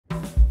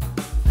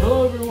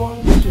Hello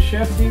everyone, this is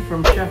Chef D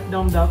from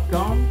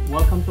chefdom.com.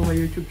 Welcome to my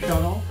YouTube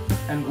channel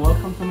and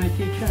welcome to my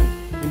kitchen.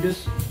 In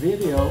this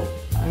video,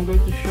 I'm going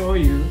to show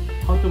you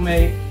how to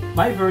make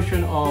my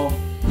version of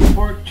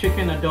pork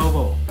chicken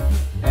adobo.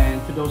 And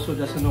to those who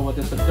doesn't know what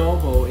is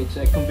adobo, it's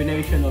a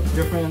combination of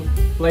different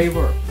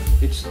flavor.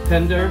 It's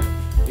tender,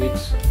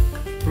 it's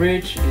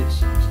rich,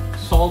 it's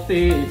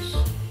salty,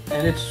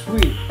 and it's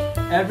sweet.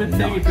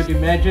 Everything you could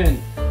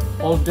imagine,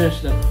 all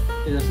this that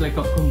is like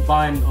a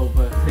combine of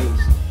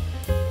taste.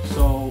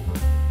 So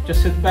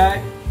just sit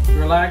back,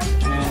 relax,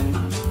 and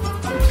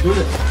let's do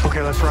this.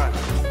 Okay, let's run.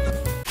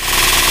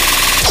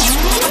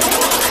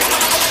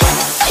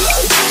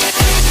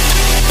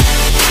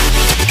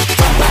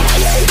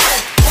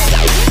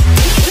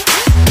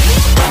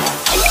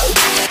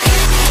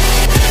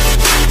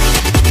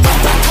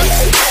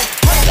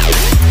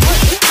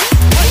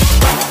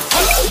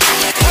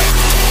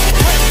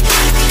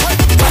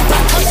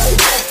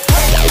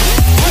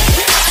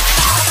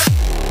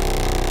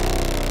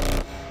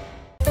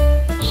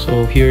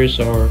 So here's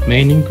our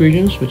main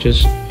ingredients, which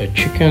is a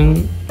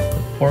chicken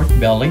pork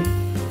belly,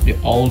 the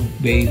Old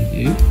Bay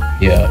leaf,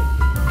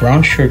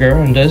 brown sugar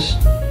in this,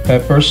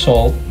 pepper,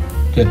 salt,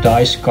 the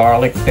diced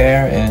garlic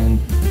there, and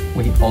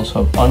we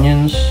also have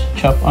onions,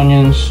 chopped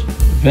onions,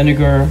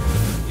 vinegar,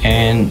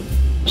 and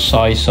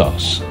soy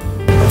sauce.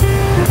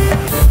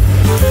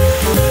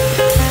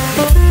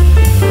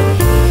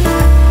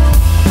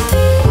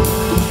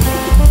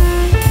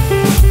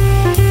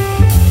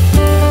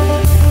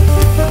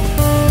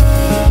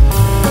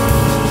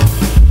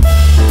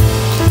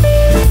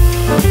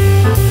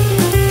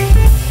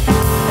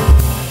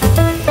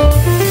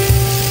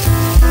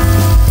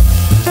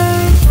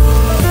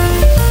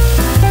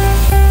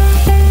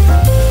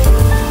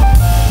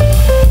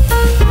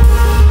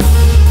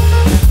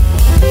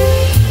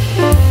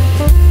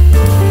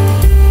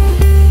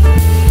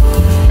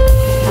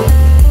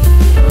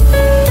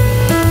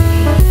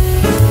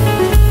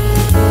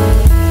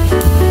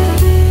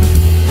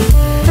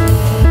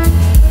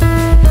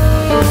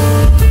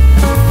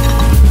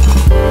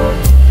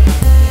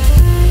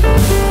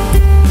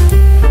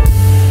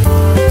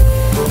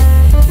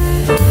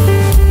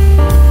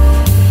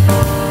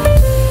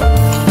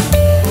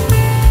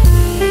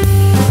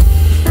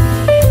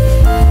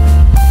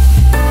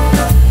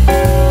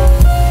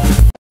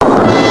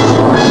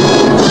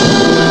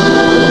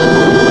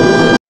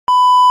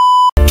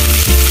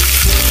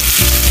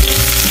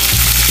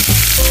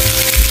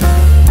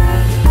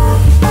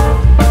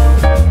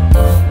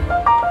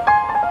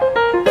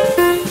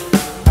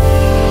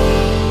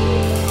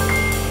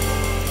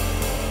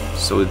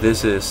 So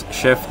this is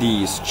Chef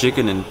D's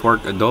chicken and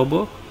pork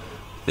adobo.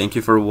 Thank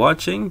you for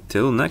watching.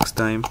 Till next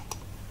time.